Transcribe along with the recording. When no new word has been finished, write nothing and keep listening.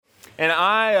And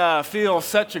I feel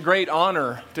such a great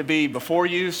honor to be before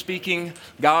you speaking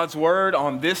God's Word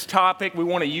on this topic. We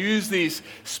want to use these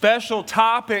special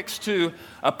topics to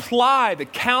apply the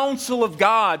counsel of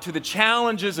God to the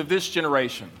challenges of this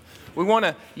generation. We want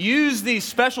to use these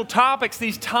special topics,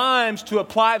 these times, to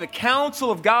apply the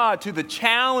counsel of God to the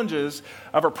challenges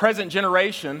of our present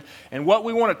generation. And what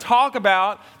we want to talk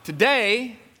about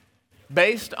today,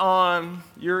 based on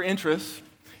your interests,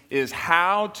 is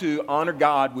how to honor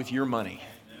God with your money.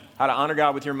 How to honor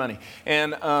God with your money.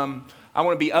 And I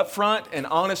want to be upfront and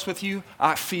honest with you.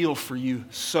 I feel for you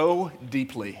so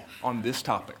deeply on this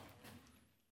topic.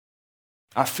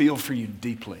 I feel for you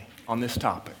deeply on this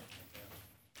topic.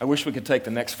 I wish we could take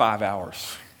the next 5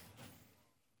 hours,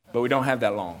 but we don't have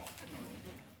that long.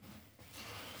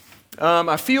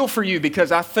 I feel for you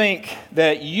because I think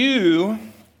that you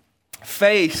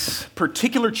face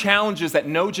particular challenges that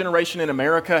no generation in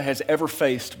America has ever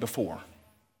faced before.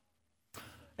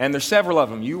 And there's several of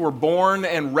them. You were born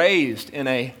and raised in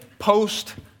a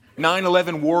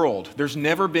post-9/11 world. There's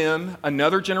never been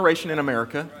another generation in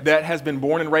America that has been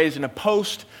born and raised in a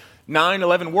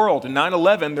post-9/11 world. In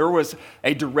 9/11, there was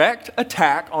a direct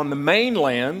attack on the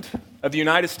mainland of the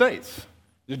United States.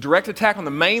 A direct attack on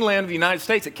the mainland of the United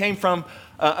States. It came from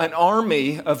an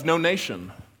army of no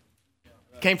nation.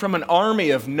 Came from an army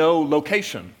of no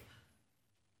location.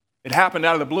 It happened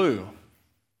out of the blue.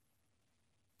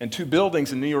 And 2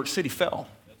 buildings in New York City fell.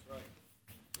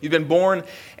 You've been born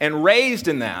and raised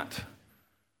in that.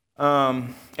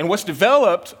 And what's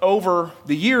developed over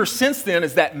the years since then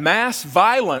is that mass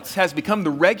violence has become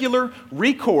the regular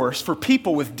recourse for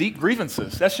people with deep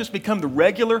grievances. That's just become the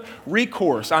regular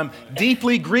recourse. I'm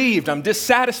deeply grieved. I'm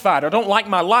dissatisfied. I don't like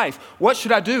my life. What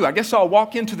should I do? I guess I'll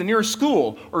walk into the nearest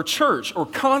school or church or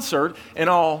concert and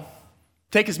I'll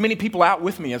take as many people out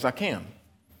with me as I can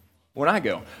when I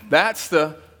go. That's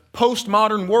the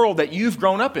postmodern world that you've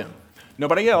grown up in.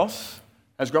 Nobody else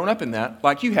has grown up in that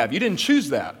like you have. You didn't choose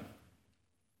that.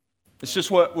 It's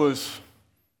just what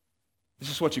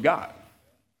you got.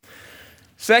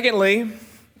 Secondly,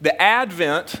 the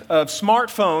advent of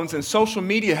smartphones and social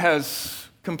media has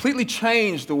completely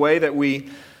changed the way that we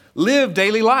live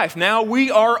daily life. Now we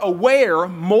are aware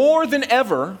more than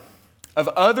ever of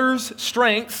others'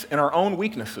 strengths and our own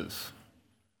weaknesses.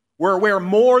 We're aware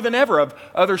more than ever of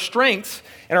others' strengths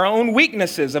and our own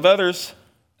weaknesses, of others'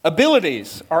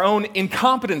 abilities, our own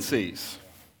incompetencies,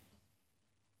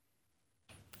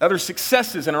 other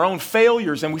successes and our own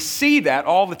failures, and we see that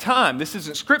all the time. This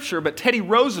isn't scripture, but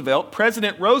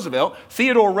President Roosevelt,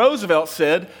 Theodore Roosevelt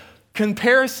said,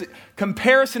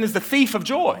 comparison is the thief of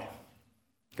joy.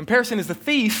 Comparison is the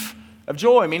thief of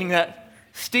joy, meaning that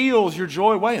steals your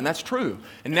joy away, and that's true.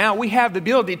 And now we have the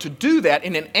ability to do that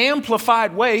in an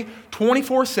amplified way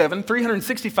 24/7,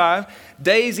 365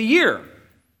 days a year.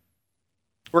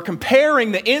 We're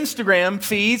comparing the Instagram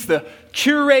feeds, the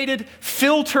curated,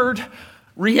 filtered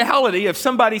reality of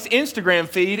somebody's Instagram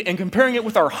feed and comparing it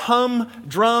with our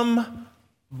humdrum,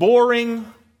 boring,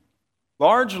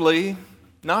 largely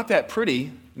not that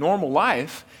pretty, normal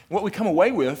life. And what we come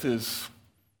away with is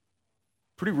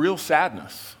pretty real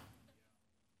sadness.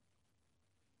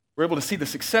 We're able to see the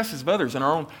successes of others and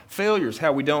our own failures,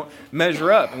 how we don't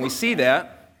measure up. And we see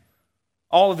that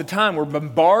all of the time. We're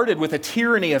bombarded with a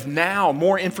tyranny of now,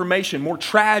 more information, more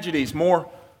tragedies, more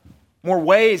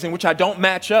ways in which I don't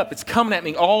match up. It's coming at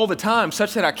me all the time,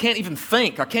 such that I can't even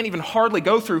think. I can't even hardly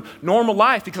go through normal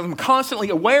life because I'm constantly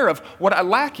aware of what I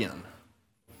lack in.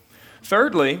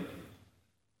 Thirdly,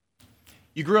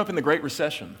 you grew up in the Great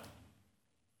Recession.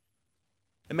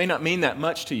 It may not mean that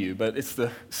much to you, but it's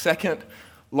the second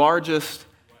largest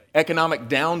economic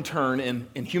downturn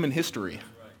in human history.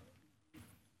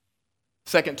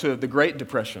 Second to the Great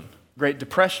Depression. Great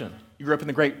Depression. You grew up in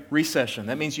the Great Recession.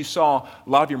 That means you saw a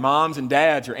lot of your moms and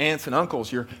dads, your aunts and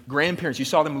uncles, your grandparents, you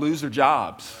saw them lose their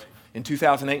jobs in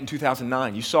 2008 and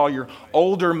 2009. You saw your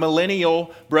older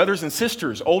millennial brothers and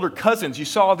sisters, older cousins, you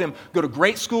saw them go to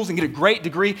great schools and get a great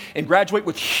degree and graduate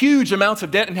with huge amounts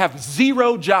of debt and have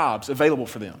 0 jobs available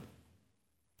for them.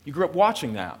 You grew up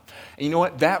watching that. And you know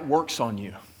what? That works on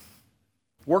you.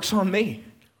 Works on me.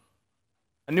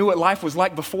 I knew what life was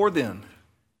like before then.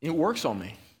 It works on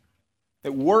me.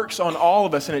 It works on all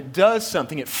of us, and it does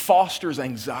something. It fosters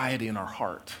anxiety in our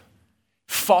heart.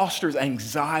 Fosters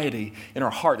anxiety in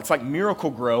our heart. It's like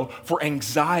Miracle-Gro for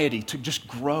anxiety to just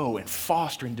grow and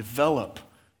foster and develop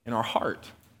in our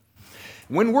heart.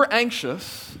 When we're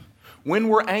anxious, we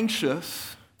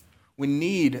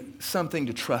need something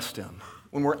to trust in.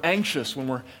 When we're anxious, when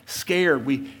we're scared,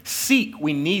 we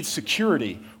need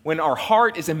security. When our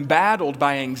heart is embattled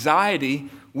by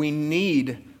anxiety, we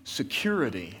need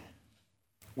security.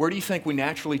 where do you think we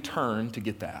naturally turn to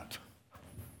get that?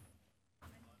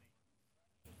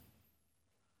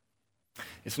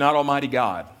 It's not Almighty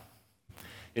God.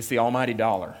 It's the almighty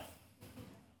dollar.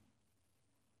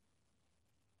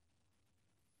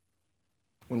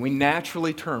 When we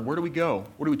naturally turn, where do we go?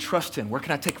 Where do we trust in? Where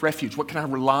can I take refuge? What can I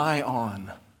rely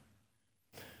on?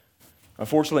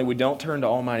 Unfortunately, we don't turn to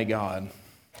Almighty God.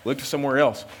 Look to somewhere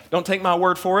else. Don't take my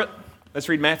word for it. Let's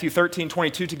read Matthew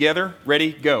 13:22 together.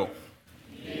 Ready? Go.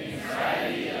 The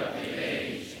anxiety of the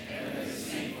age and the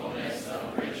deceitfulness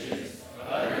of riches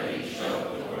utterly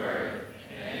choke the word,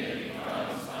 and it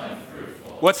becomes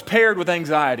unfruitful. What's paired with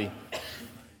anxiety?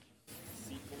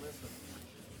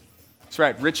 That's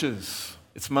right, riches.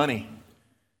 It's money.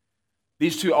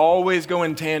 These two always go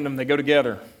in tandem. They go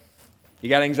together. You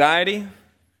got anxiety,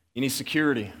 you need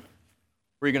security. Where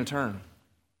are you going to turn?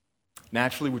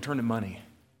 Naturally, we turn to money.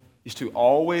 These two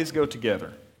always go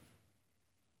together.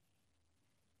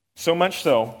 So much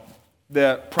so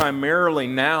that primarily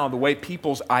now the way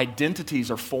people's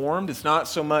identities are formed, it's not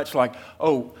so much like,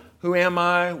 oh, who am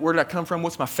I? Where did I come from?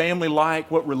 What's my family like?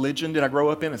 What religion did I grow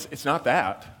up in? It's not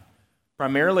that.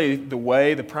 Primarily,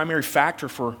 the primary factor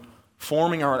for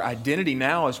forming our identity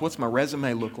now is what's my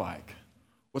resume look like?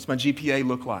 What's my GPA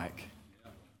look like?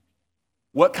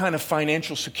 What kind of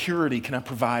financial security can I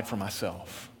provide for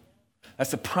myself?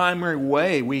 That's the primary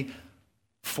way we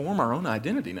form our own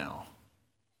identity now.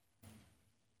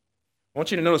 I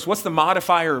want you to notice, what's the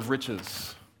modifier of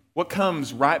riches? What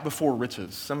comes right before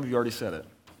riches? Some of you already said it.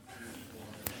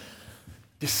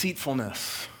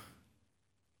 Deceitfulness.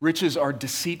 Riches are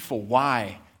deceitful.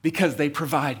 Why? Because they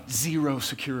provide zero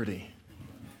security.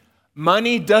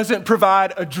 Money doesn't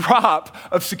provide a drop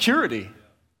of security.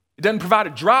 It doesn't provide a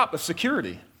drop of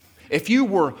security. If you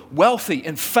were wealthy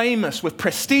and famous with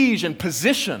prestige and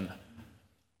position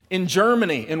in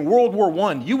Germany in World War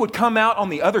I, you would come out on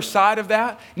the other side of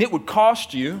that, and it would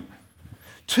cost you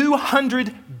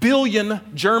 200 billion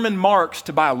German marks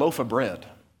to buy a loaf of bread.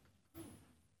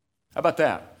 How about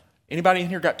that? Anybody in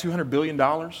here got $200 billion?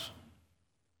 Over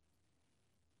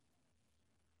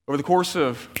the course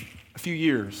of a few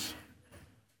years,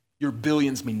 your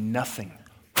billions mean nothing.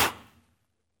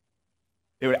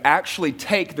 They would actually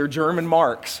take their German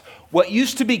marks. What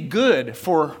used to be good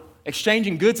for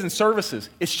exchanging goods and services,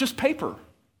 it's just paper.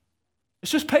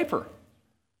 It's just paper.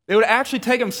 They would actually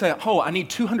take them and say, oh, I need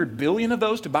 200 billion of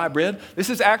those to buy bread. This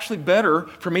is actually better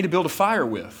for me to build a fire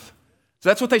with. So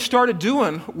that's what they started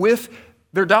doing with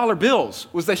their dollar bills,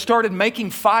 was they started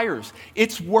making fires.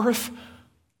 It's worth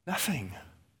nothing.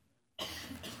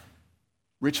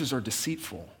 Riches are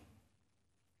deceitful.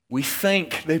 We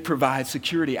think they provide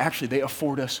security. Actually, they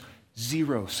afford us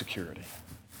zero security.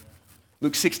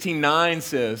 Luke 16:9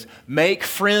 says, make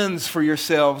friends for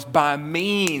yourselves by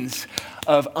means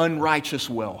of unrighteous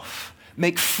wealth.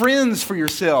 Make friends for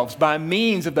yourselves by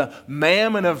means of the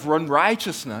mammon of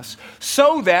unrighteousness,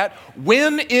 so that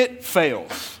when it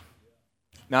fails,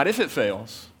 not if it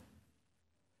fails,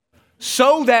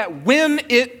 so that when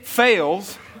it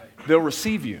fails, they'll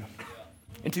receive you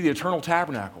into the eternal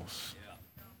tabernacles.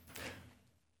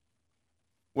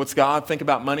 What's God think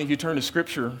about money? If you turn to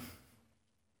Scripture,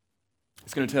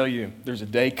 it's going to tell you there's a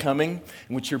day coming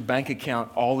in which your bank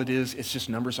account, all it is, it's just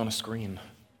numbers on a screen.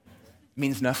 It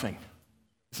means nothing.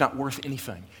 It's not worth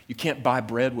anything. You can't buy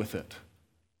bread with it.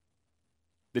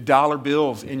 The dollar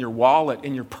bills in your wallet,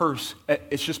 in your purse,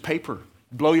 it's just paper.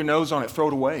 Blow your nose on it, throw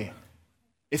it away.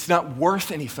 It's not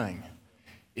worth anything.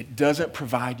 It doesn't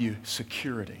provide you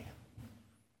security.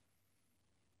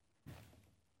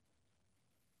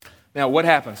 Now, what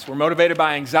happens? We're motivated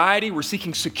by anxiety. We're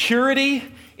seeking security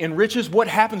in riches. What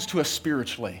happens to us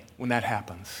spiritually when that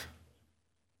happens?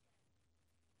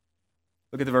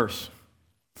 Look at the verse.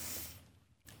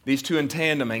 These two in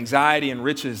tandem, anxiety and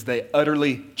riches, they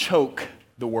utterly choke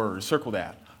the word. Circle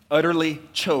that. Utterly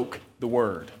choke the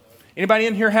word. Anybody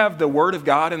in here have the word of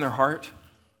God in their heart?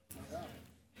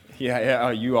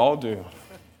 Yeah, you all do.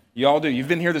 You all do. You've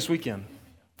been here this weekend.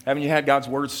 Haven't you had God's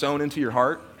word sown into your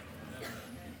heart?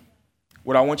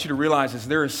 What I want you to realize is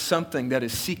there is something that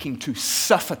is seeking to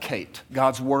suffocate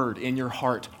God's word in your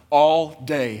heart all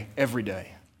day, every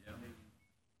day.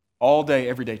 All day,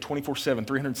 every day, 24/7,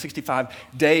 365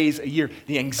 days a year.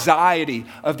 The anxiety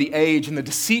of the age and the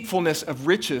deceitfulness of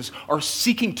riches are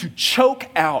seeking to choke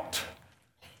out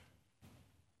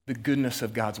the goodness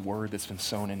of God's word that's been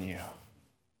sown in you.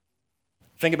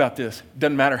 Think about this. It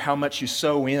doesn't matter how much you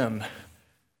sow in.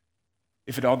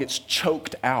 If it all gets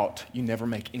choked out, you never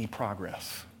make any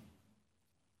progress.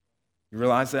 You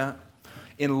realize that?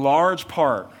 In large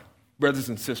part, Brothers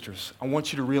and sisters, I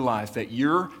want you to realize that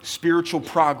your spiritual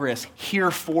progress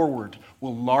here forward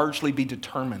will largely be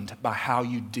determined by how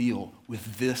you deal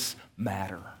with this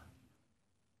matter.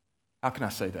 How can I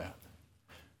say that?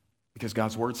 Because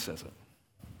God's word says it.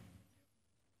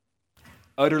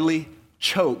 Utterly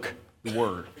choke the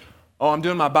word. Oh, I'm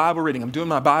doing my Bible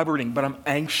reading, but I'm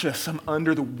anxious. I'm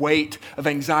under the weight of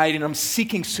anxiety, and I'm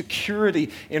seeking security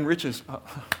in riches.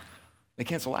 They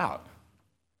cancel out.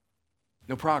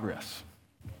 No progress.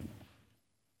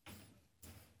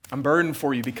 I'm burdened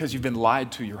for you because you've been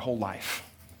lied to your whole life.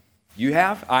 You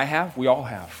have, I have, we all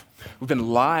have. We've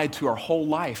been lied to our whole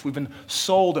life. We've been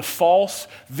sold a false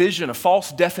vision, a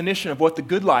false definition of what the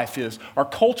good life is. Our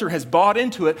culture has bought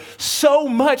into it so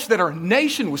much that our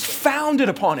nation was founded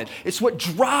upon it. It's what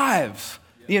drives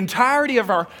the entirety of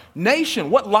our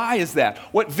nation. What lie is that?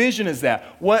 What vision is that?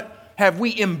 What have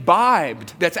we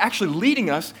imbibed that's actually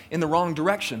leading us in the wrong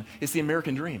direction? It's the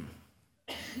American dream.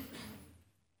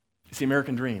 It's the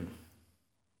American dream.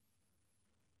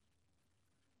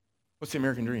 What's the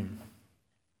American dream?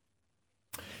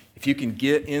 If you can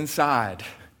get inside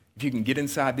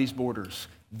these borders,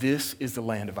 this is the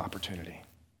land of opportunity.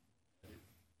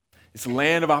 It's the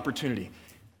land of opportunity.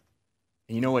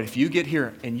 And you know what? If you get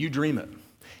here and you dream it,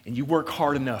 and you work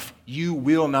hard enough, you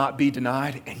will not be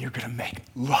denied, and you're going to make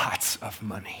lots of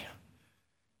money.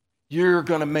 You're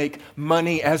going to make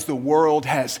money as the world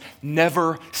has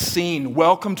never seen.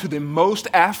 Welcome to the most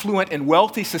affluent and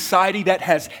wealthy society that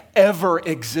has ever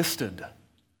existed.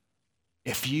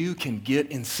 If you can get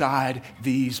inside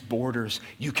these borders,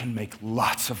 you can make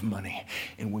lots of money.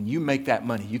 And when you make that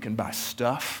money, you can buy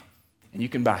stuff, and you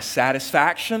can buy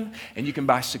satisfaction, and you can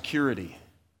buy security.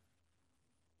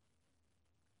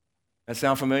 That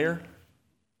sound familiar?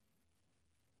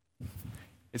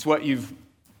 It's what you've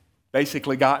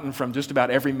basically gotten from just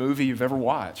about every movie you've ever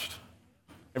watched,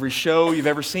 every show you've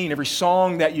ever seen, every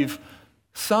song that you've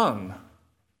sung.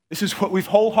 This is what we've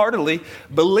wholeheartedly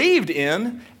believed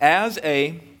in as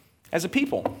a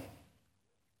people.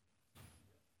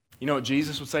 You know what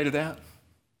Jesus would say to that?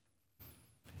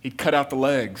 He'd cut out the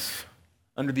legs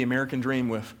under the American dream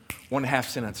with one half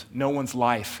sentence. No one's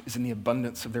life is in the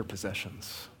abundance of their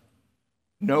possessions.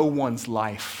 No one's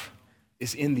life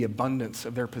is in the abundance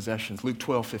of their possessions. Luke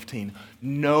 12:15.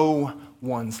 No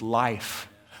one's life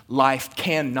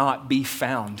cannot be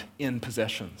found in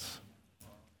possessions.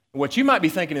 What you might be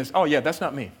thinking is, oh yeah, that's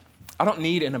not me. I don't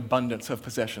need an abundance of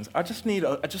possessions. I just need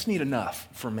enough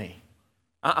for me.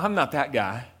 I'm not that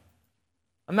guy.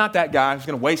 I'm not that guy who's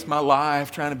going to waste my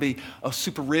life trying to be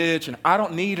super rich, and I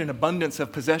don't need an abundance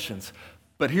of possessions.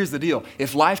 But here's the deal.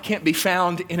 If life can't be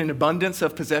found in an abundance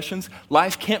of possessions,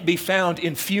 life can't be found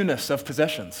in fewness of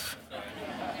possessions.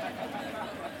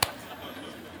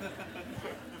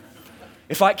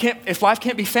 If life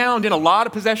can't be found in a lot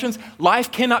of possessions,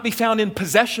 life cannot be found in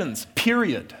possessions,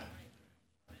 period.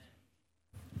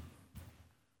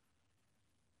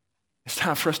 It's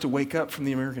time for us to wake up from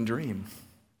the American dream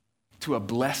to a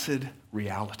blessed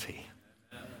reality.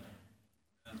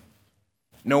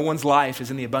 No one's life is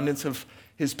in the abundance of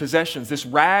his possessions. This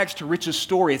rags to riches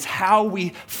story, it's how we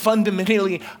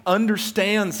fundamentally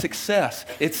understand success.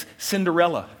 It's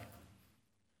Cinderella.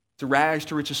 It's a rags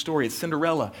to riches story. It's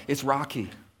Cinderella. It's Rocky.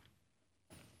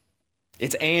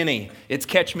 It's Annie. It's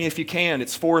Catch Me If You Can.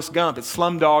 It's Forrest Gump. It's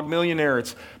Slumdog Millionaire.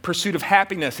 It's Pursuit of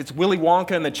Happiness. It's Willy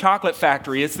Wonka and the Chocolate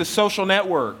Factory. It's The Social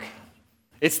Network.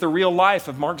 It's The Real Life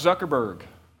of Mark Zuckerberg.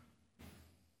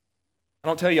 I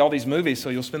don't tell you all these movies so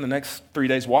you'll spend the next 3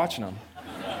 days watching them.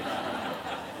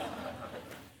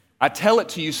 I tell it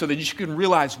to you so that you can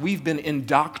realize we've been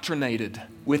indoctrinated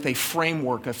with a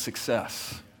framework of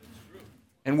success.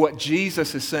 And what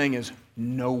Jesus is saying is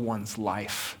no one's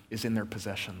life is in their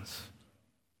possessions.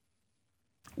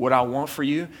 What I want for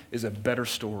you is a better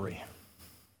story.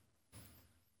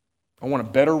 I want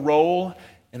a better role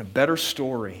and a better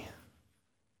story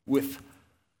with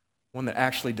one that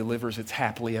actually delivers its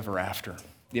happily ever after.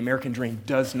 The American dream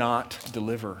does not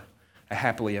deliver a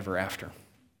happily ever after.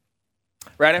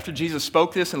 Right after Jesus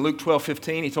spoke this in Luke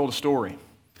 12:15, he told a story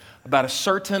about a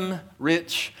certain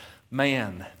rich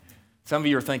man. Some of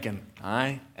you are thinking,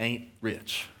 I ain't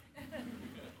rich.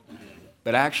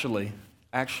 But actually,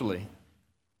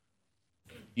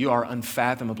 you are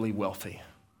unfathomably wealthy.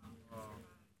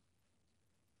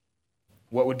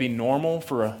 What would be normal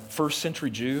for a first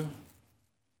century Jew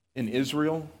in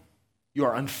Israel, you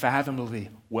are unfathomably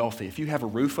wealthy. If you have a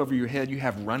roof over your head, you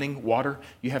have running water,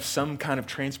 you have some kind of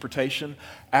transportation,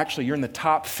 actually you're in the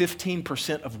top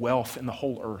 15% of wealth in the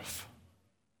whole earth.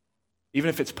 Even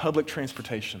if it's public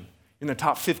transportation, you're in the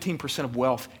top 15% of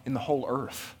wealth in the whole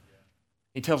earth.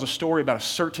 He tells a story about a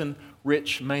certain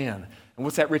rich man. And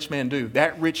what's that rich man do?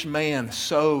 That rich man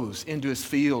sows into his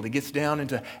field. He gets down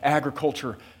into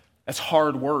agriculture. That's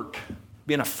hard work.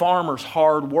 Being a farmer's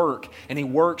hard work. And he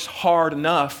works hard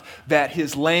enough that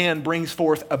his land brings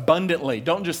forth abundantly.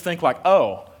 Don't just think like,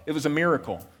 oh, it was a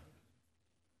miracle.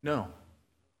 No.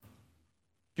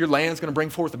 Your land's going to bring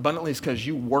forth abundantly is because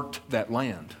you worked that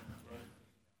land.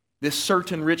 This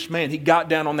certain rich man, he got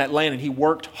down on that land and he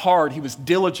worked hard. He was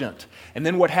diligent. And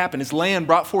then what happened? His land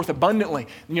brought forth abundantly.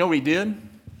 And you know what he did?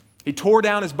 He tore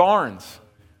down his barns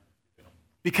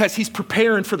because he's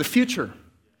preparing for the future.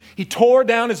 He tore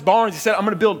down his barns. He said, I'm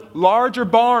going to build larger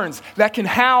barns that can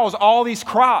house all these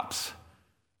crops.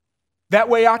 That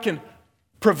way I can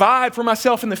provide for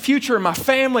myself in the future and my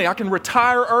family. I can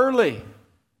retire early.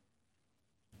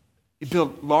 He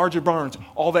built larger barns,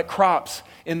 all that crops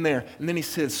in there. And then he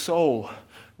says, soul,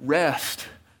 rest,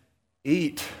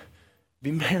 eat,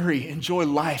 be merry, enjoy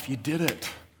life. You did it.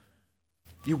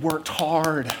 You worked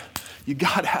hard. You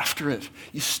got after it.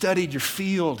 You studied your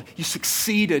field. You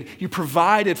succeeded. You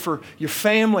provided for your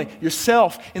family,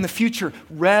 yourself in the future.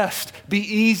 Rest, be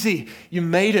easy. You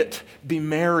made it. Be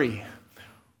merry.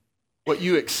 What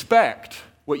you expect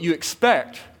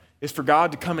is for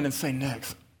God to come in and say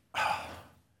next,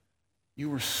 you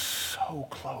were so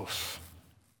close.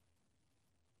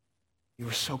 You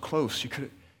were so close. You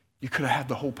could have had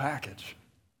the whole package.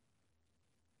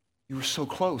 You were so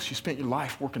close. You spent your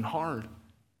life working hard.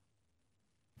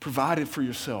 Provided for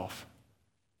yourself.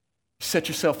 Set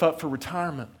yourself up for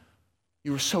retirement.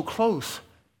 You were so close,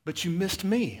 but you missed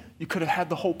me. You could have had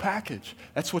the whole package.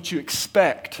 That's what you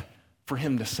expect for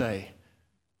him to say.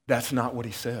 That's not what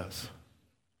he says.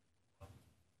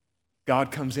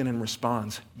 God comes in and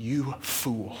responds, you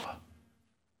fool.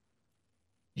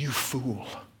 You fool.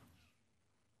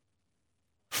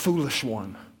 Foolish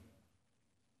one.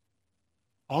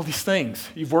 All these things,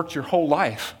 you've worked your whole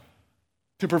life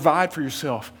to provide for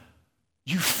yourself.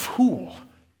 You fool.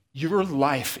 Your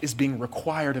life is being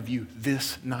required of you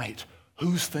this night.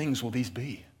 Whose things will these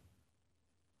be?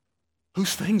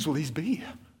 Whose things will these be?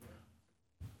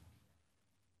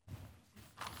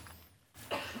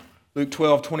 Luke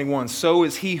 12:21, so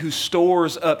is he who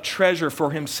stores up treasure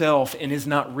for himself and is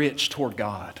not rich toward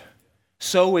God.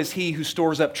 So is he who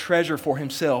stores up treasure for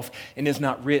himself and is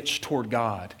not rich toward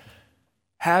God.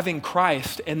 Having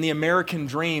Christ and the American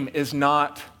dream is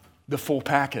not the full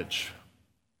package.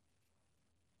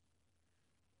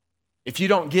 If you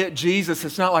don't get Jesus,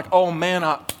 it's not like, oh man,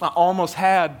 I almost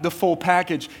had the full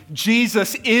package.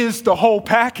 Jesus is the whole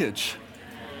package.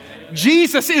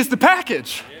 Jesus is the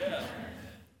package.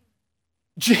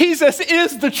 Jesus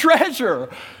is the treasure.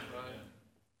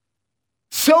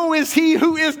 So is he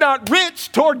who is not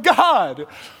rich toward God.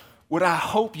 What I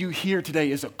hope you hear today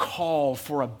is a call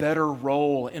for a better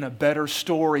role in a better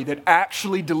story that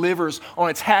actually delivers on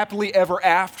its happily ever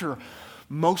after.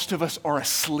 Most of us are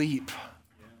asleep.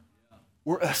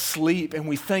 We're asleep and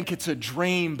we think it's a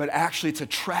dream, but actually it's a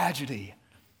tragedy.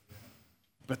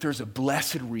 But there's a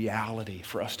blessed reality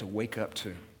for us to wake up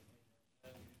to.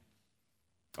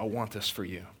 I want this for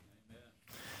you.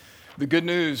 The good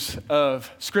news of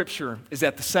Scripture is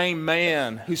that the same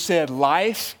man who said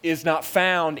life is not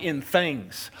found in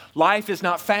things, life is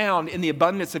not found in the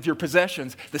abundance of your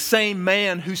possessions, the same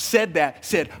man who said that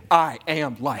said, I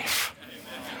am life.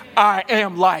 I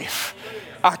am life.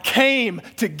 I came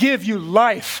to give you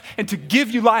life and to give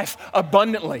you life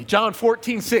abundantly. John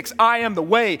 14:6, I am the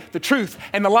way, the truth,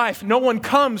 and the life. No one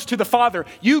comes to the Father.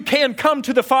 You can come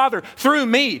to the Father through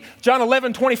me. John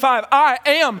 11:25, I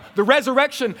am the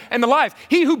resurrection and the life.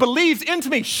 He who believes into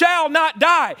me shall not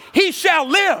die. He shall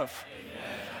live.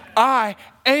 Amen. I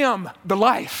am the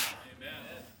life.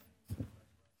 Amen.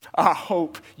 I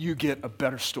hope you get a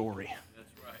better story.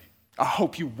 That's right. I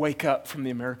hope you wake up from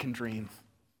the American dream.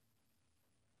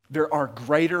 There are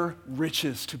greater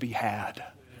riches to be had,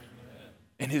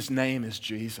 and his name is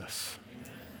Jesus.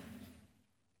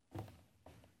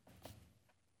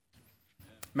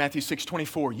 Matthew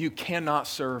 6:24, you cannot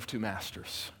serve two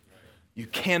masters. You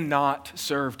cannot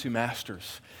serve two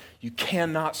masters. You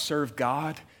cannot serve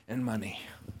God and money.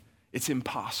 It's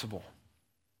impossible.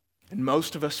 And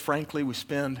most of us, frankly, we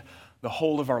spend the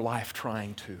whole of our life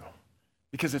trying to,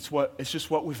 because it's just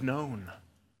what we've known.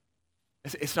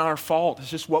 It's not our fault.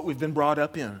 It's just what we've been brought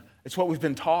up in. It's what we've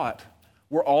been taught.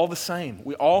 We're all the same.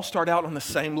 We all start out on the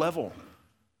same level.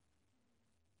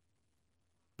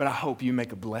 But I hope you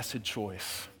make a blessed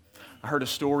choice. I heard a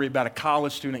story about a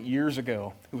college student years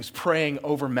ago who was praying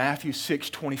over Matthew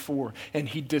 6:24, and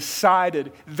he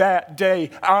decided that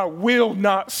day, I will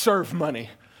not serve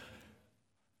money.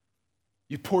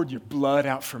 You poured your blood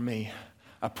out for me.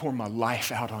 I pour my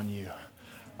life out on you.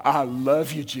 I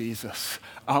love you, Jesus.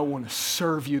 I want to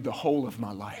serve you the whole of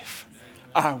my life.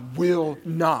 I will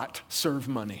not serve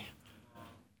money.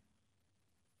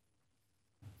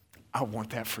 I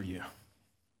want that for you.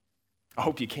 I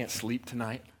hope you can't sleep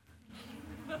tonight.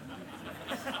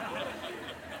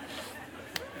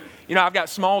 You know, I've got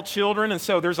small children, and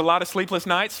so there's a lot of sleepless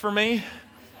nights for me.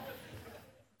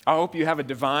 I hope you have a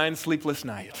divine sleepless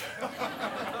night.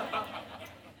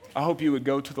 I hope you would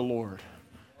go to the Lord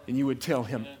and you would tell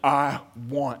him, I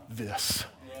want this.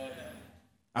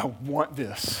 I want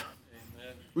this.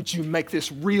 Would you make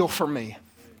this real for me?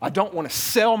 I don't want to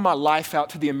sell my life out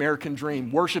to the American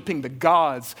dream, worshiping the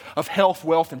gods of health,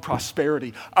 wealth, and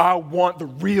prosperity. I want the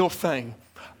real thing.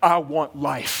 I want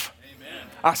life. Amen.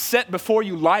 I set before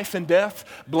you life and death,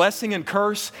 blessing and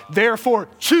curse. Therefore,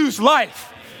 choose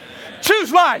life. Amen.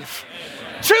 Choose life.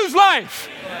 Amen. Choose life.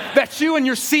 Amen. That you and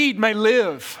your seed may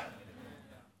live.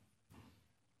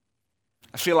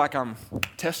 I feel like I'm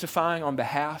testifying on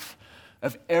behalf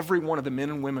of every one of the men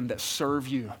and women that serve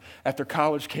you at their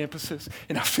college campuses.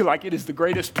 And I feel like it is the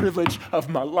greatest privilege of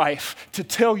my life to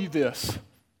tell you this.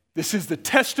 This is the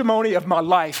testimony of my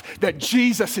life that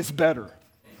Jesus is better.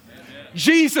 Amen.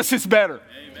 Jesus is better.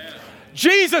 Amen.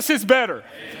 Jesus is better.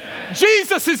 Amen.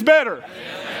 Jesus is better.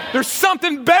 Amen. There's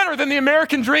something better than the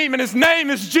American dream, and his name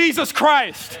is Jesus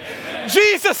Christ. Amen.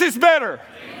 Jesus is better.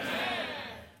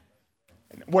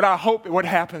 What I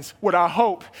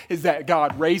hope is that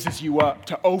God raises you up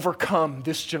to overcome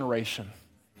this generation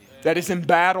that is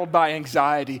embattled by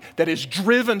anxiety, that is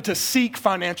driven to seek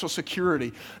financial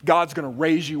security. God's going to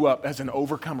raise you up as an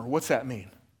overcomer. What's that mean?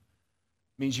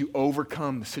 It means you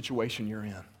overcome the situation you're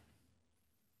in.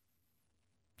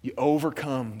 You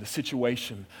overcome the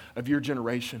situation of your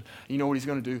generation. You know what he's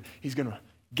going to do? He's going to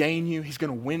gain you, he's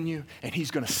going to win you, and he's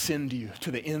going to send you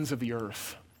to the ends of the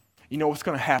earth. You know what's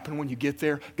going to happen when you get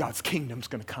there? God's kingdom's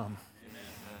going to come. Amen.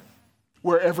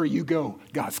 Wherever you go,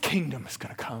 God's kingdom is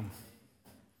going to come.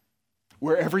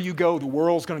 Wherever you go, the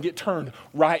world's going to get turned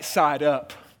right side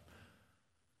up.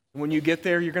 When you get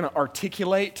there, you're going to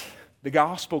articulate the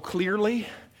gospel clearly.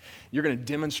 You're going to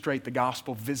demonstrate the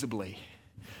gospel visibly.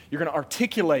 You're going to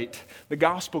articulate the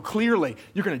gospel clearly.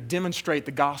 You're going to demonstrate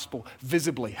the gospel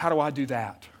visibly. How do I do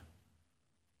that?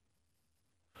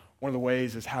 One of the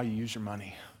ways is how you use your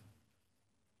money.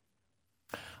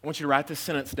 I want you to write this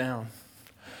sentence down.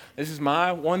 This is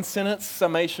my one sentence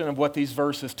summation of what these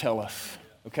verses tell us,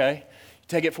 okay? You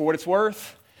take it for what it's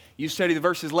worth. You study the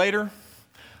verses later.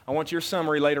 I want your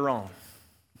summary later on.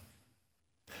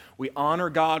 We honor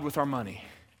God with our money.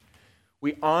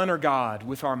 We honor God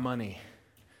with our money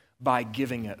by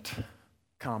giving it,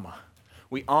 comma.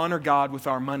 We honor God with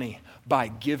our money by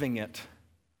giving it,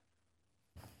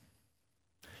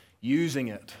 using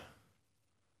it,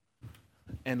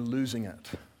 and losing it.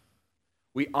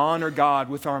 We honor God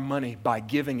with our money by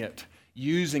giving it,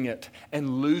 using it,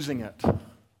 and losing it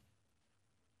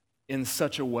in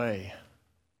such a way.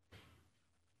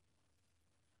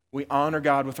 We honor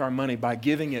God with our money by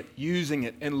giving it, using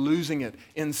it, and losing it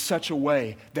in such a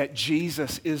way that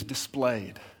Jesus is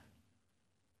displayed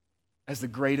as the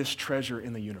greatest treasure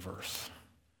in the universe.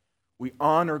 We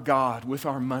honor God with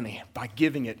our money by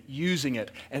giving it, using it,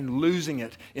 and losing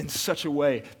it in such a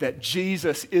way that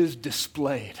Jesus is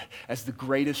displayed as the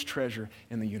greatest treasure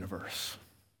in the universe.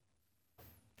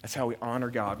 That's how we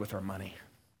honor God with our money.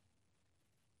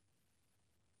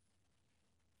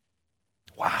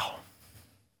 Wow.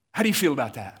 How do you feel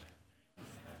about that?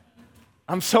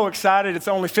 I'm so excited it's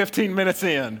only 15 minutes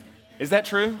in. Is that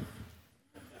true?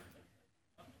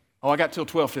 Oh, I got till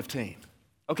 12:15.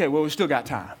 Okay, well, we still got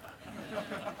time.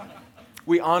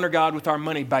 We honor God with our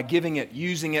money by giving it,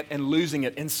 using it, and losing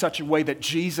it in such a way that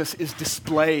Jesus is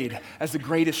displayed as the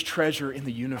greatest treasure in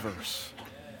the universe.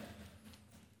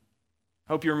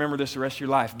 Hope you remember this the rest of your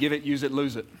life. Give it, use it,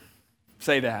 lose it.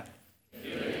 Say that. Give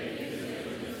it, use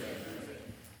it, lose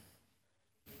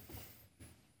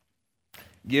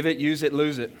it. Give it, use it,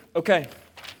 lose it. Okay.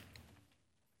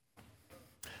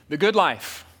 The good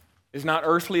life is not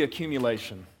earthly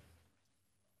accumulation.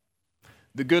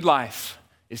 The good life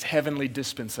is heavenly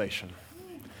dispensation.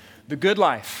 The good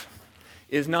life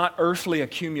is not earthly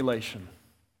accumulation.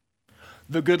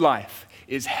 The good life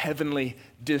is heavenly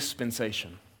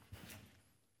dispensation.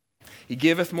 He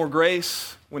giveth more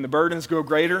grace when the burdens grow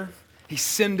greater. He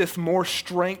sendeth more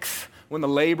strength when the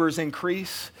labors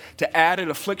increase. To added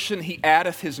affliction, he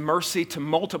addeth his mercy. To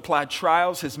multiplied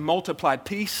trials, his multiplied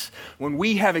peace. When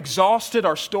we have exhausted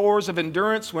our stores of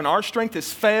endurance, when our strength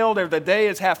is failed ere the day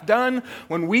is half done,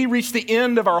 when we reach the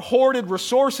end of our hoarded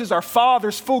resources, our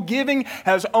Father's full giving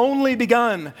has only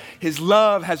begun. His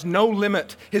love has no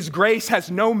limit. His grace has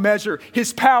no measure.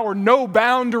 His power no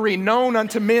boundary known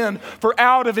unto men. For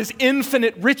out of his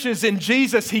infinite riches in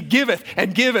Jesus he giveth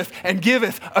and giveth and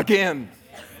giveth again.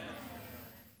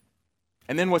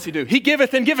 And then what's he do? He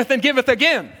giveth and giveth and giveth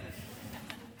again.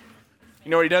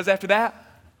 You know what he does after that?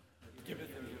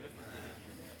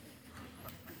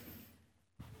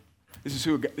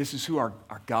 This is who our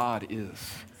God is.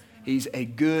 He's a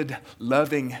good,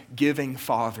 loving, giving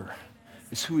Father.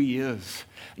 It's who he is.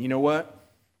 And you know what?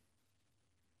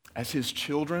 As his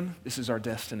children, this is our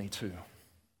destiny too.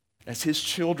 As his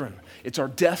children, it's our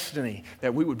destiny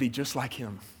that we would be just like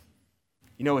him.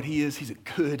 You know what he is? He's a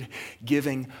good,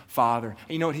 giving Father. And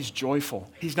you know what? He's joyful.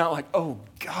 He's not like, oh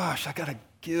gosh, I got to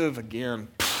give again.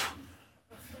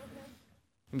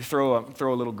 Let me throw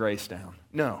a little grace down.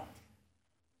 No.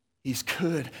 He's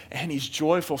good and he's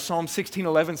joyful. Psalm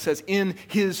 16:11 says, in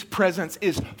his presence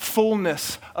is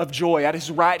fullness of joy. At his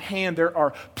right hand there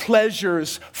are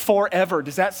pleasures forever.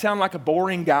 Does that sound like a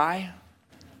boring guy?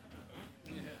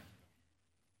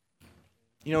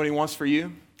 You know what he wants for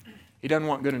you? He doesn't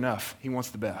want good enough. He wants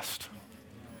the best.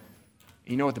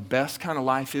 You know what the best kind of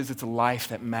life is? It's a life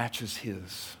that matches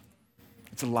his.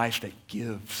 It's a life that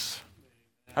gives.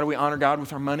 How do we honor God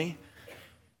with our money?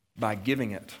 By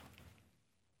giving it.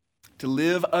 To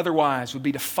live otherwise would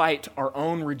be to fight our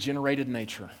own regenerated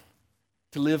nature.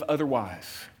 To live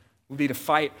otherwise would be to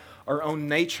fight our own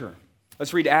nature.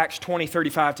 Let's read Acts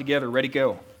 20:35 together. Ready,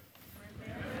 go.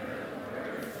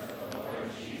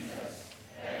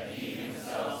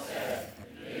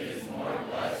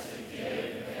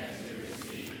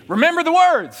 Remember the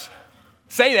words.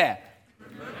 Say that.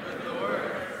 Remember the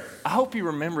words. I hope you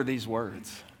remember these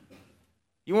words.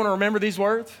 You want to remember these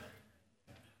words?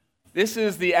 This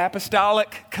is the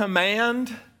apostolic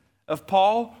command of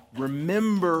Paul.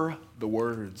 Remember the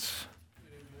words.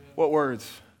 What words?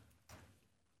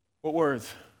 What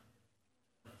words?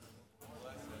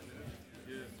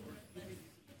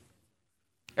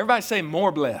 Everybody say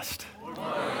more blessed. More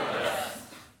blessed.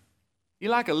 You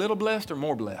like a little blessed or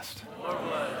more blessed? More blessed.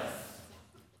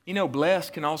 You know,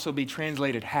 blessed can also be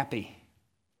translated happy.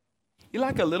 You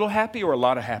like a little happy or a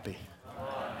lot of happy?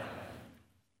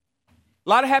 A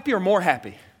lot of happy or more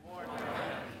happy? More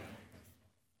happy.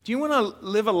 Do you want to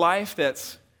live a life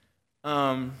that's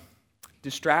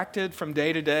distracted from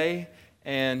day to day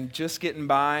and just getting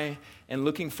by and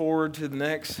looking forward to the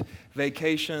next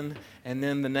vacation and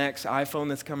then the next iPhone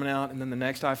that's coming out and then the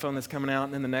next iPhone that's coming out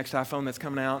and then the next iPhone that's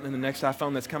coming out and then the next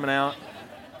iPhone that's coming out?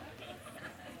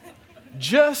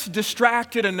 Just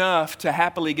distracted enough to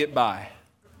happily get by?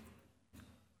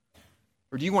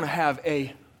 Or do you want to have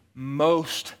a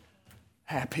most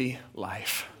happy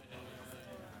life?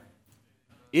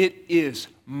 It is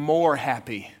more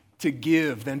happy to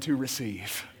give than to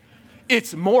receive.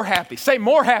 It's more happy. Say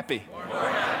more happy. More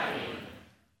happy.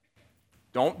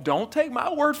 Don't take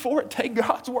my word for it. Take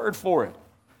God's word for it.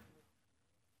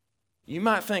 You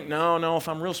might think, no, if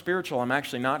I'm real spiritual, I'm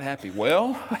actually not happy.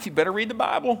 Well, you better read the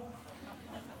Bible.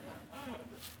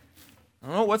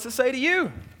 Oh, what's it say to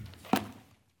you?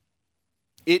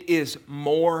 It is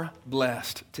more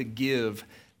blessed to give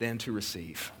than to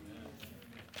receive.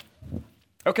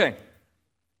 Okay.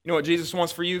 You know what Jesus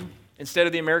wants for you instead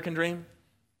of the American dream?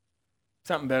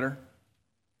 Something better.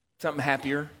 Something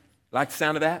happier. Like the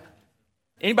sound of that?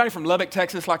 Anybody from Lubbock,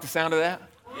 Texas like the sound of that?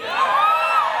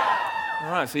 Yeah!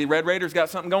 All right, see, Red Raiders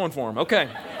got something going for them. Okay.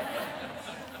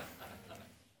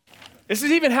 This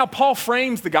is even how Paul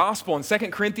frames the gospel in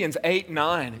 2 Corinthians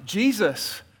 8:9.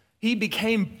 Jesus, he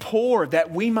became poor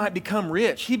that we might become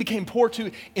rich. He became poor to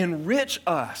enrich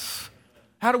us.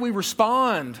 How do we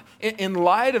respond in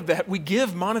light of that? We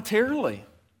give monetarily.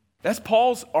 That's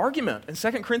Paul's argument in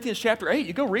 2 Corinthians chapter 8.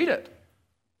 You go read it.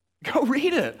 Go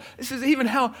read it. This is even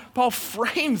how Paul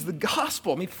frames the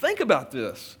gospel. I mean, think about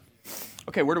this.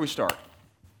 Okay, where do we start?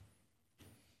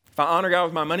 If I honor God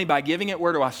with my money by giving it,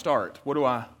 where do I start?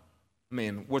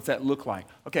 What's that look like?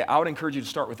 Okay, I would encourage you to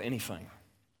start with anything.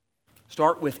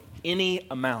 Start with any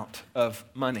amount of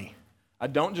money. I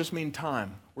don't just mean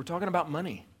time. We're talking about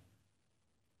money.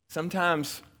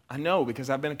 Sometimes, I know because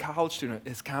I've been a college student,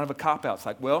 it's kind of a cop-out. It's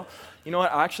like, well, you know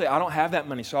what? I don't have that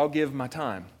money, so I'll give my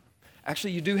time.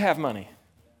 Actually, you do have money.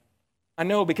 I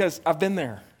know because I've been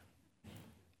there.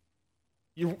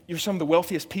 You're some of the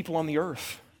wealthiest people on the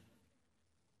earth.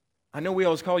 I know we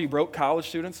always call you broke college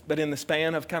students, but in the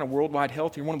span of kind of worldwide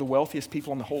health, you're one of the wealthiest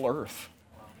people on the whole earth.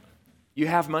 You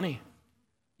have money.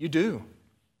 You do.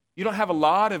 You don't have a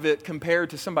lot of it compared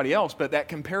to somebody else, but that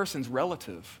comparison's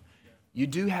relative. You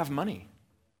do have money.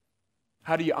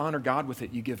 How do you honor God with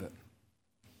it? You give it.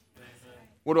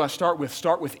 What do I start with?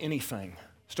 Start with anything.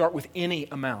 Start with any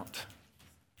amount.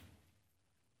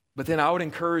 But then I would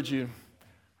encourage you,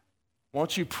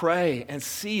 won't you pray and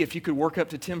see if you could work up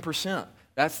to 10%?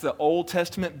 That's the Old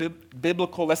Testament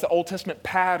biblical, that's the Old Testament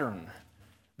pattern.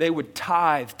 They would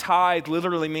tithe. Tithe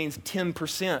literally means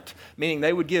 10%, meaning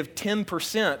they would give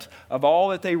 10% of all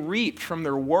that they reaped from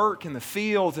their work in the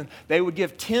fields, and they would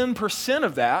give 10%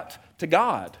 of that to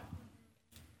God.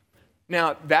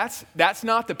 Now, that's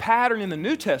not the pattern in the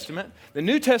New Testament. The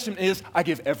New Testament is, I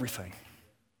give everything.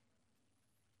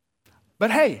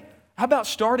 But hey, how about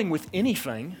starting with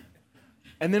anything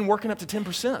and then working up to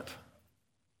 10%?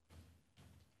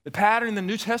 The pattern in the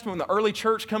New Testament, when the early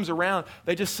church comes around,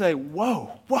 they just say,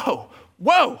 whoa, whoa,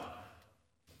 whoa.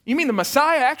 You mean the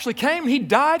Messiah actually came and he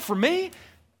died for me?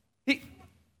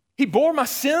 He bore my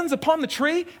sins upon the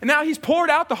tree, and now he's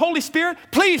poured out the Holy Spirit?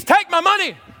 Please take my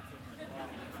money.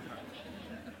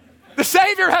 The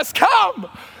Savior has come.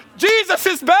 Jesus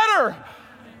is better.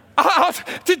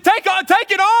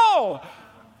 Take it all.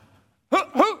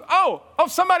 Oh,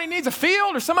 somebody needs a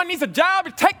field or somebody needs a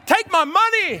job. Take my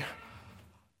money.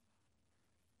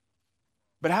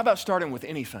 But how about starting with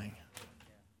anything?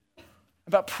 How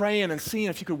about praying and seeing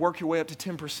if you could work your way up to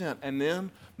 10%, and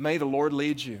then may the Lord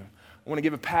lead you. I want to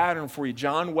give a pattern for you.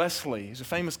 John Wesley, he's a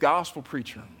famous gospel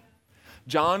preacher.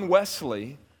 John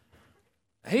Wesley,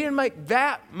 he didn't make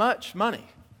that much money.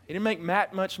 He didn't make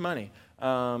that much money.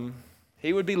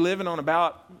 He would be living on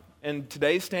about, in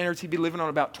today's standards, he'd be living on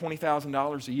about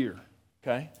 $20,000 a year,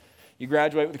 okay? You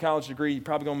graduate with a college degree, you're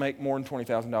probably going to make more than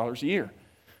 $20,000 a year.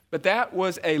 But that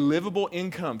was a livable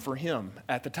income for him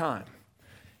at the time.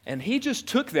 And he just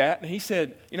took that and he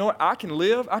said, you know what, I can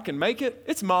live, I can make it.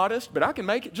 It's modest, but I can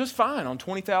make it just fine on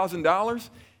 $20,000.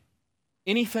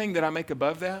 Anything that I make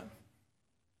above that,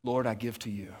 Lord, I give to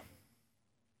you.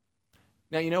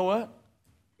 Now, you know what?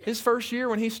 His first year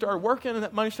when he started working and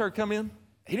that money started coming in,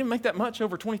 he didn't make that much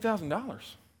over $20,000.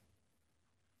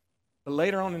 But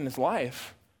later on in his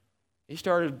life, he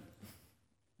started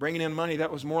bringing in money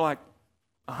that was more like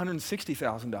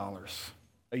 $160,000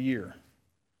 a year.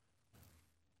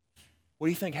 What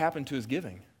do you think happened to his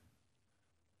giving?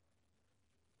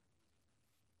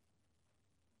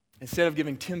 Instead of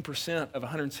giving 10% of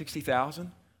 $160,000,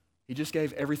 he just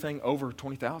gave everything over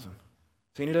 $20,000. So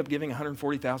he ended up giving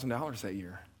 $140,000 that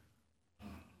year.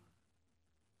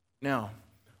 Now,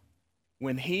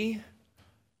 when he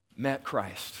met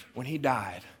Christ, when he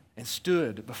died and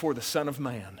stood before the Son of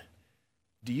Man,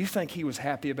 do you think he was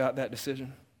happy about that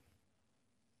decision?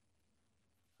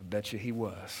 I bet you he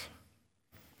was.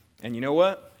 And you know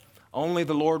what? Only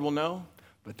the Lord will know,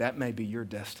 but that may be your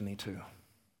destiny too.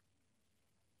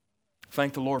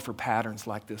 Thank the Lord for patterns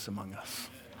like this among us.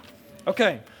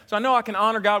 Okay, so I know I can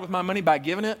honor God with my money by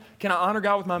giving it. Can I honor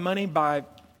God with my money by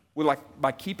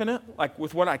keeping it, like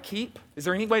with what I keep? Is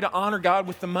there any way to honor God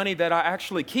with the money that I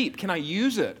actually keep? Can I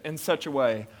use it in such a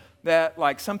way that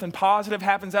like something positive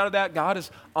happens out of that? God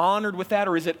is honored with that,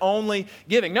 or is it only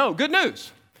giving? No, good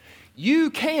news.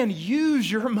 You can use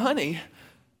your money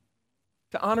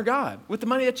to honor God. With the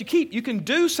money that you keep, you can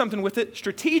do something with it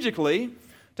strategically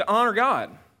to honor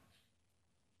God.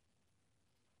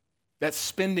 That's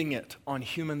spending it on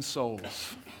human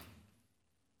souls.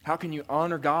 How can you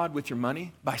honor God with your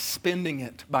money? By spending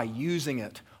it, by using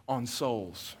it on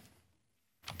souls.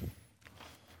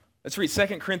 Let's read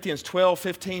 2 Corinthians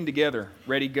 12:15 together.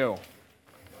 Ready, go.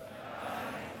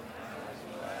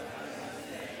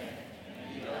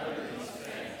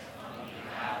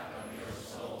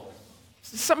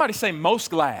 Somebody say most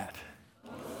glad.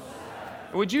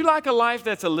 Would you like a life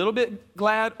that's a little bit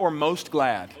glad or most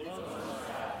glad?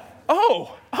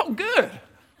 Oh, good.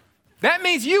 That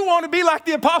means you want to be like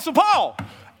the Apostle Paul.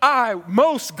 I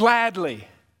most gladly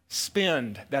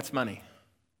spend, that's money.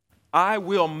 I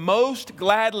will most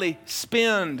gladly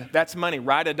spend, that's money.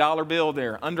 Write a dollar bill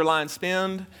there. Underline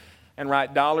spend and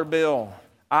write dollar bill.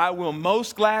 I will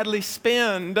most gladly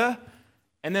spend,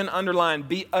 and then underline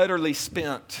be utterly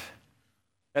spent.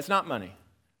 That's not money.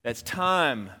 That's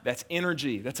time. That's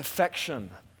energy. That's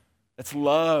affection. That's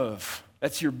love.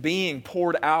 That's your being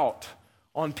poured out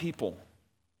on people.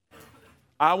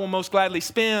 I will most gladly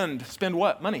spend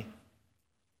what? Money.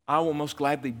 I will most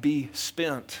gladly be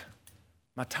spent.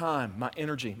 My time, my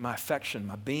energy, my affection,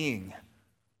 my being.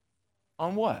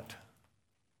 On what?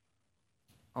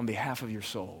 On behalf of your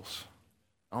souls.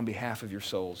 on behalf of your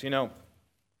souls. You know,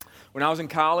 when I was in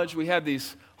college, we had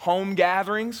these home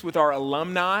gatherings with our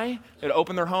alumni that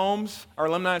open their homes. Our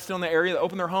alumni is still in the area that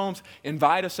open their homes,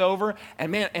 invite us over,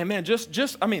 and man, just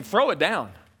throw it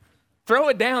down. Throw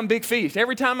it down, big feast.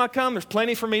 Every time I come, there's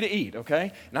plenty for me to eat,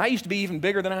 okay? And I used to be even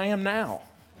bigger than I am now.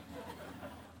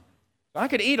 I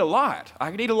could eat a lot.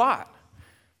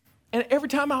 And every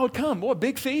time I would come, boy,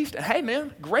 big feast. And hey,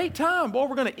 man, great time. Boy,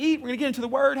 we're going to eat. We're going to get into the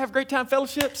Word, have a great time,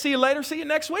 fellowship. See you later. See you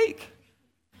next week.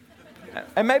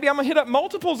 And maybe I'm going to hit up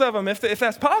multiples of them if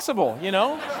that's possible, you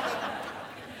know.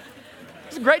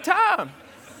 It's a great time.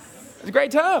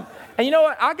 And you know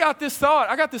what? I got this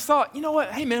thought. You know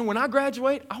what? Hey, man, when I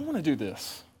graduate, I want to do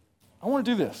this. I want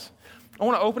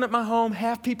to open up my home,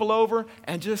 have people over,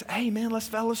 and just, hey, man, let's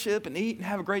fellowship and eat and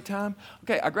have a great time.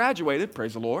 Okay, I graduated.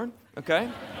 Praise the Lord. Okay.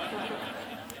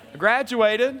 I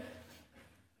graduated,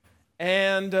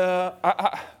 and,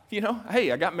 I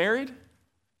got married.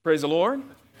 Praise the Lord.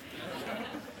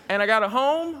 And I got a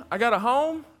home. I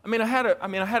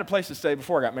had a place to stay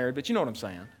before I got married, but you know what I'm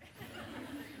saying.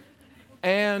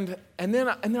 And then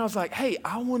I was like, hey,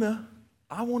 I want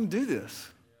to do this.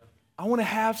 I want to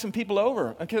have some people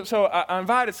over. Okay, so I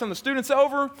invited some of the students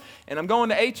over, and I'm going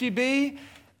to HEB,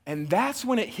 and that's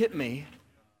when it hit me.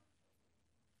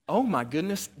 Oh my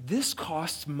goodness, this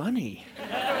costs money.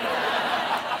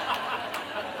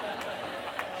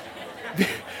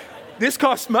 This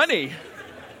costs money.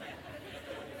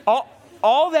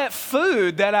 All that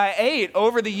food that I ate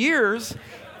over the years,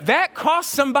 that cost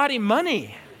somebody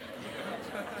money.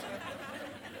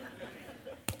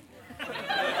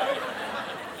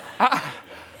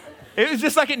 It was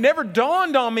just like it never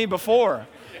dawned on me before.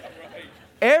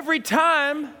 Every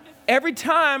time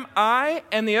I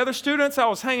and the other students I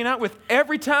was hanging out with,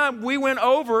 every time we went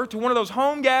over to one of those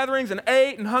home gatherings and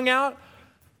ate and hung out,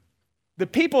 the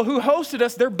people who hosted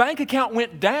us, their bank account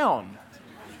went down.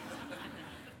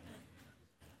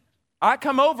 I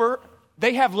come over,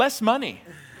 they have less money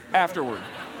afterward.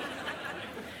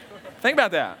 Think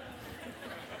about that.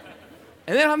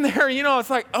 And then I'm there, you know,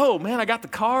 it's like, oh man, I got the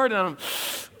card, and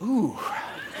ooh.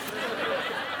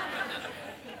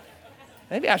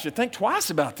 Maybe I should think twice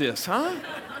about this, huh?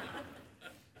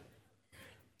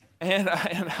 And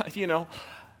you know,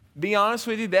 be honest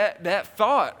with you, that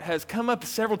thought has come up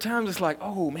several times. It's like,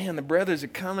 oh man, the brothers are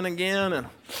coming again, and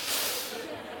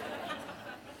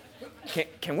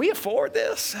can we afford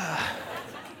this?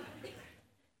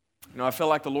 You know, I felt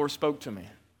like the Lord spoke to me.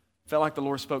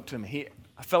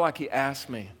 I felt like he asked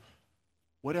me,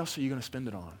 what else are you going to spend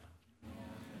it on?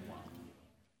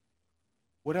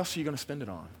 What else are you going to spend it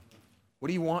on? What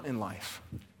do you want in life?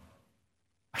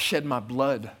 I shed my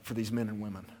blood for these men and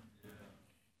women.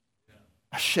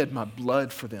 I shed my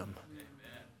blood for them.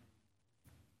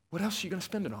 What else are you going to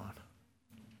spend it on?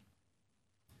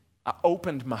 I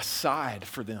opened my side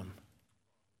for them.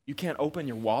 You can't open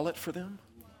your wallet for them?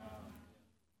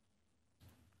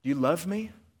 Do you love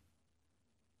me?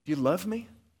 Do you love me?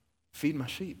 Feed my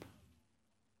sheep.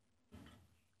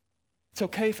 It's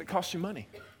okay if it costs you money.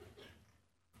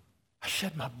 I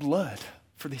shed my blood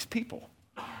for these people.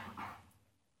 What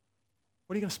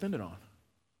are you going to spend it on?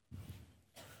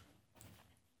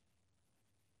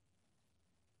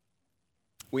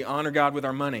 We honor God with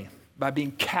our money by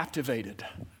being captivated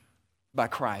by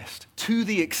Christ to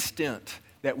the extent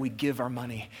that we give our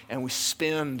money and we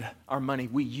spend our money.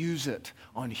 We use it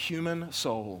on human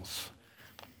souls.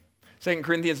 2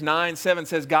 Corinthians 9:7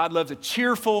 says God loves a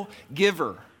cheerful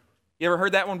giver. You ever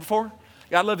heard that one before?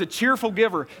 God loves a cheerful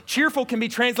giver. Cheerful can be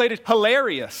translated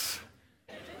hilarious.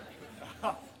 You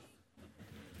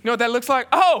know what that looks like?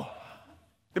 Oh,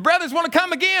 the brothers want to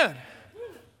come again.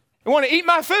 They want to eat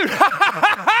my food.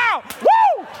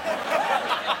 Woo!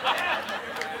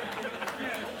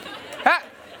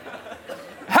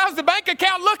 How's the bank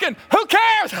account looking? Who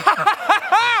cares?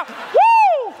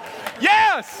 Woo!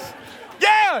 Yes!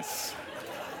 Yes!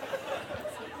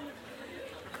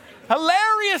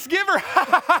 Hilarious giver.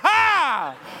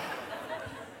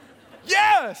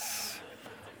 Yes!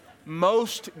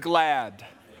 Most glad.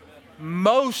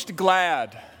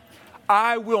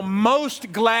 I will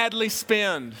most gladly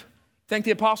spend. Think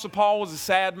the Apostle Paul was a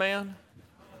sad man?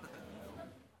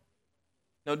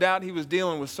 No doubt he was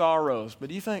dealing with sorrows, but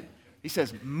do you think, he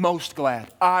says, most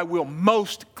glad. I will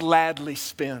most gladly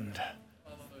spend.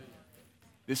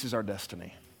 This is our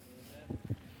destiny.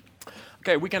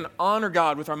 Okay, we can honor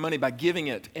God with our money by giving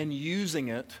it and using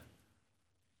it,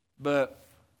 but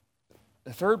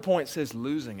the third point says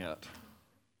losing it.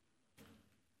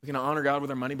 We can honor God with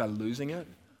our money by losing it.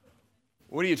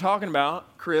 What are you talking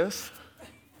about, Chris?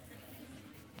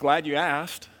 Glad you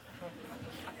asked.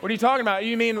 What are you talking about?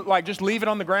 You mean like just leave it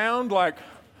on the ground? Like,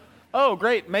 oh,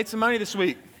 great, made some money this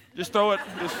week. Just throw it.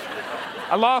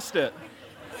 I lost it.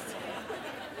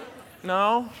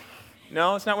 No,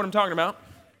 that's not what I'm talking about.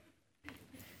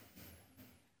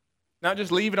 Not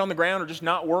just leave it on the ground or just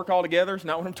not work altogether. It's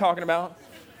not what I'm talking about.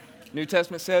 New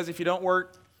Testament says if you don't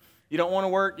work, you don't want to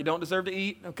work, you don't deserve to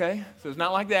eat, okay? So it's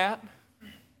not like that.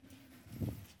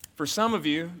 For some of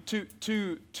you,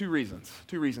 two reasons.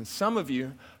 Some of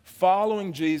you,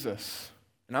 following Jesus,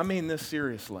 and I mean this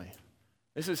seriously,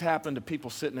 this has happened to people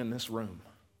sitting in this room.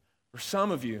 For some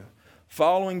of you,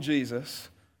 following Jesus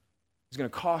is going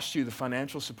to cost you the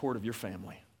financial support of your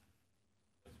family.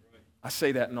 I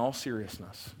say that in all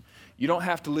seriousness. You don't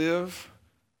have to live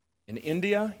in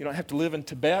India. You don't have to live in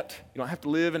Tibet. You don't have to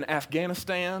live in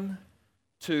Afghanistan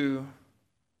to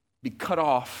be cut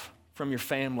off from your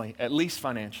family, at least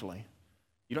financially.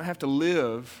 You don't have to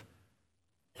live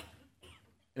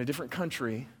in a different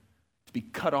country to be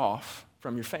cut off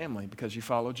from your family because you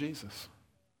follow Jesus.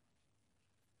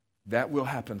 That will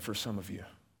happen for some of you.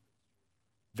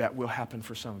 That will happen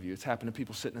for some of you. It's happened to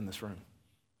people sitting in this room.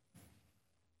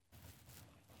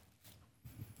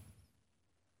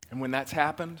 And when that's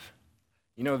happened,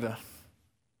 you know the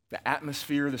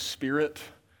atmosphere, the spirit,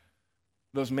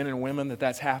 those men and women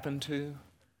that's happened to,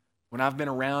 when I've been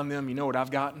around them, you know what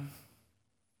I've gotten?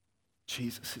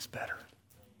 Jesus is better.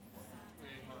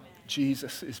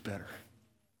 Jesus is better.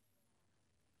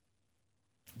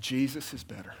 Jesus is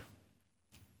better.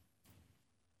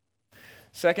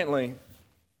 Secondly,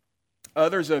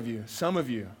 others of you, some of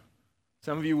you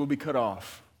will be cut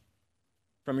off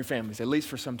from your families, at least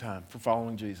for some time, for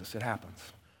following Jesus. It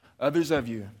happens. Others of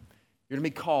you, you're going to be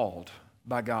called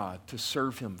by God to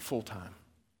serve Him full time.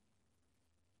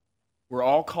 We're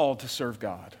all called to serve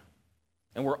God.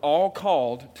 And we're all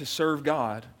called to serve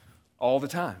God all the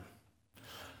time.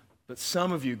 But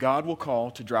some of you, God will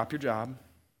call to drop your job,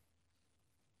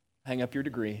 hang up your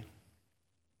degree,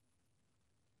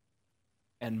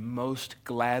 and most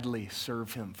gladly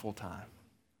serve Him full time.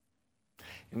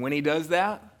 And when He does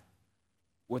that,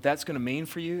 what that's going to mean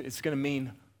for you, it's going to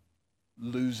mean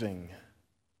losing.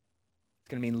 It's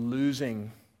going to mean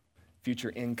losing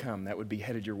future income that would be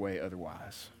headed your way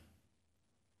otherwise.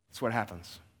 That's what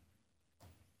happens.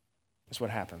 That's what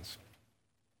happens.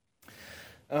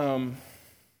 And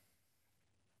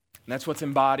that's what's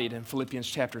embodied in Philippians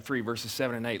chapter 3, verses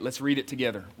 7 and 8. Let's read it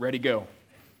together. Ready, go.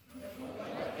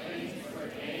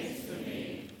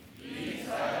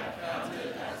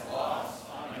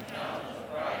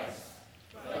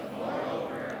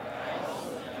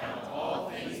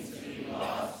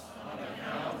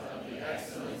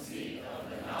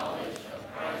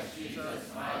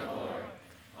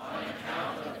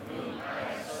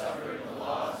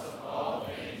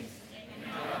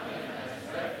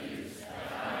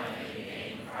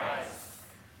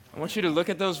 I want you to look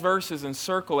at those verses and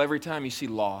circle every time you see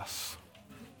loss.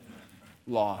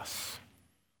 Loss.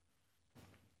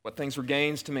 What things were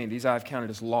gains to me, these I have counted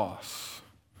as loss.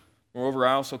 Moreover,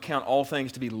 I also count all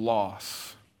things to be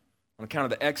loss, on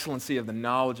account of the excellency of the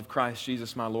knowledge of Christ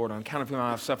Jesus my Lord, on account of whom I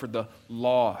have suffered the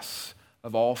loss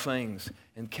of all things,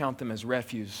 and count them as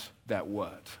refuse that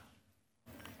what?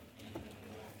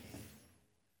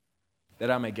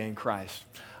 That I may gain Christ.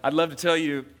 I'd love to tell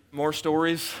you more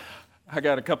stories. I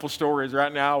got a couple stories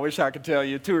right now. I wish I could tell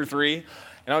you 2 or 3.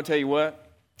 And I'll tell you what,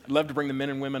 I'd love to bring the men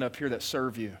and women up here that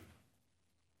serve you.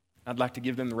 I'd like to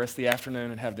give them the rest of the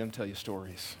afternoon and have them tell you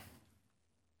stories.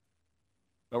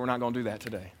 But we're not going to do that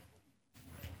today.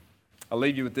 I'll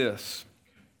leave you with this.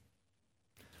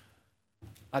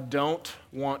 I don't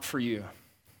want for you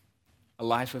a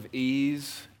life of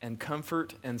ease and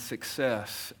comfort and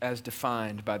success as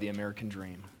defined by the American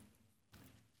dream.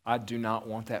 I do not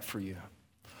want that for you.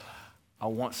 I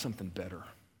want something better.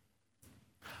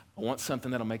 I want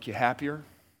something that'll make you happier.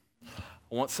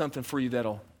 I want something for you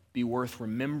that'll be worth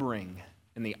remembering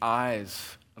in the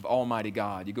eyes of Almighty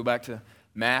God. You go back to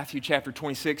Matthew chapter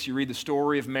 26, you read the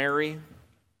story of Mary.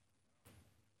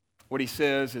 What he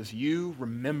says is, you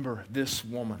remember this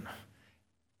woman,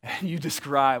 and you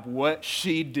describe what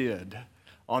she did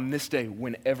on this day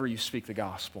whenever you speak the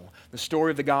gospel. The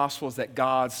story of the gospel is that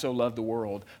God so loved the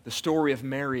world. The story of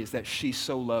Mary is that she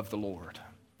so loved the Lord.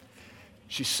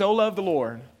 She so loved the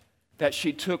Lord that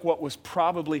she took what was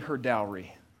probably her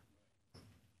dowry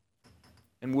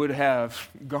and would have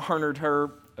garnered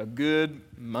her a good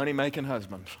money-making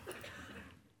husband.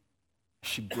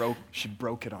 She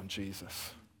broke it on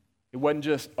Jesus. It wasn't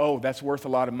just, oh, that's worth a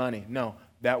lot of money. No,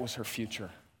 that was her future.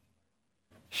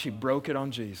 She broke it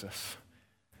on Jesus.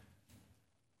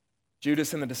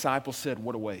 Judas and the disciples said,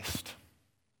 what a waste.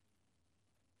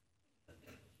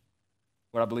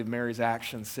 what I believe Mary's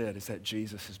actions said is that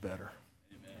Jesus is better.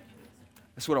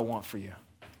 That's what I want for you.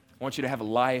 I want you to have a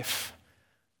life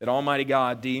that Almighty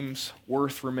God deems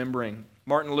worth remembering.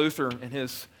 Martin Luther, in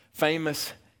his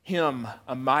famous hymn,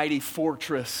 "A Mighty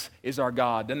Fortress is Our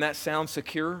God." Doesn't that sound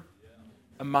secure?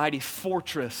 A mighty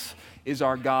fortress is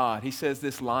our God. He says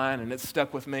this line, and it's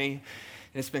stuck with me, and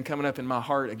it's been coming up in my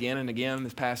heart again and again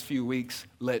this past few weeks.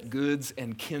 Let goods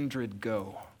and kindred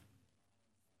go.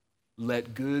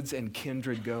 Let goods and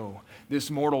kindred go.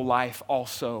 This mortal life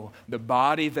also, the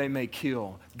body they may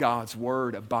kill, God's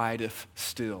word abideth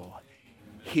still.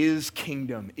 His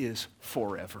kingdom is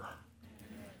forever.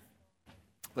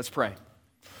 Let's pray.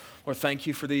 Lord, thank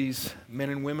you for these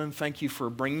men and women. Thank you for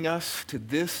bringing us to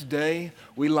this day.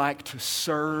 We like to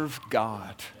serve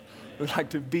God. We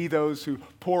like to be those who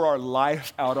pour our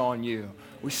life out on you.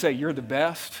 We say you're the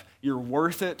best. You're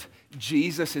worth it.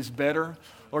 Jesus is better.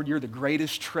 Lord, you're the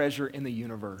greatest treasure in the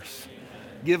universe.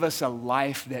 Give us a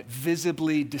life that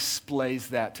visibly displays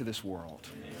that to this world.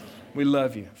 We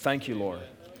love you. Thank you, Lord.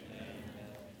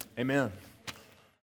 Amen.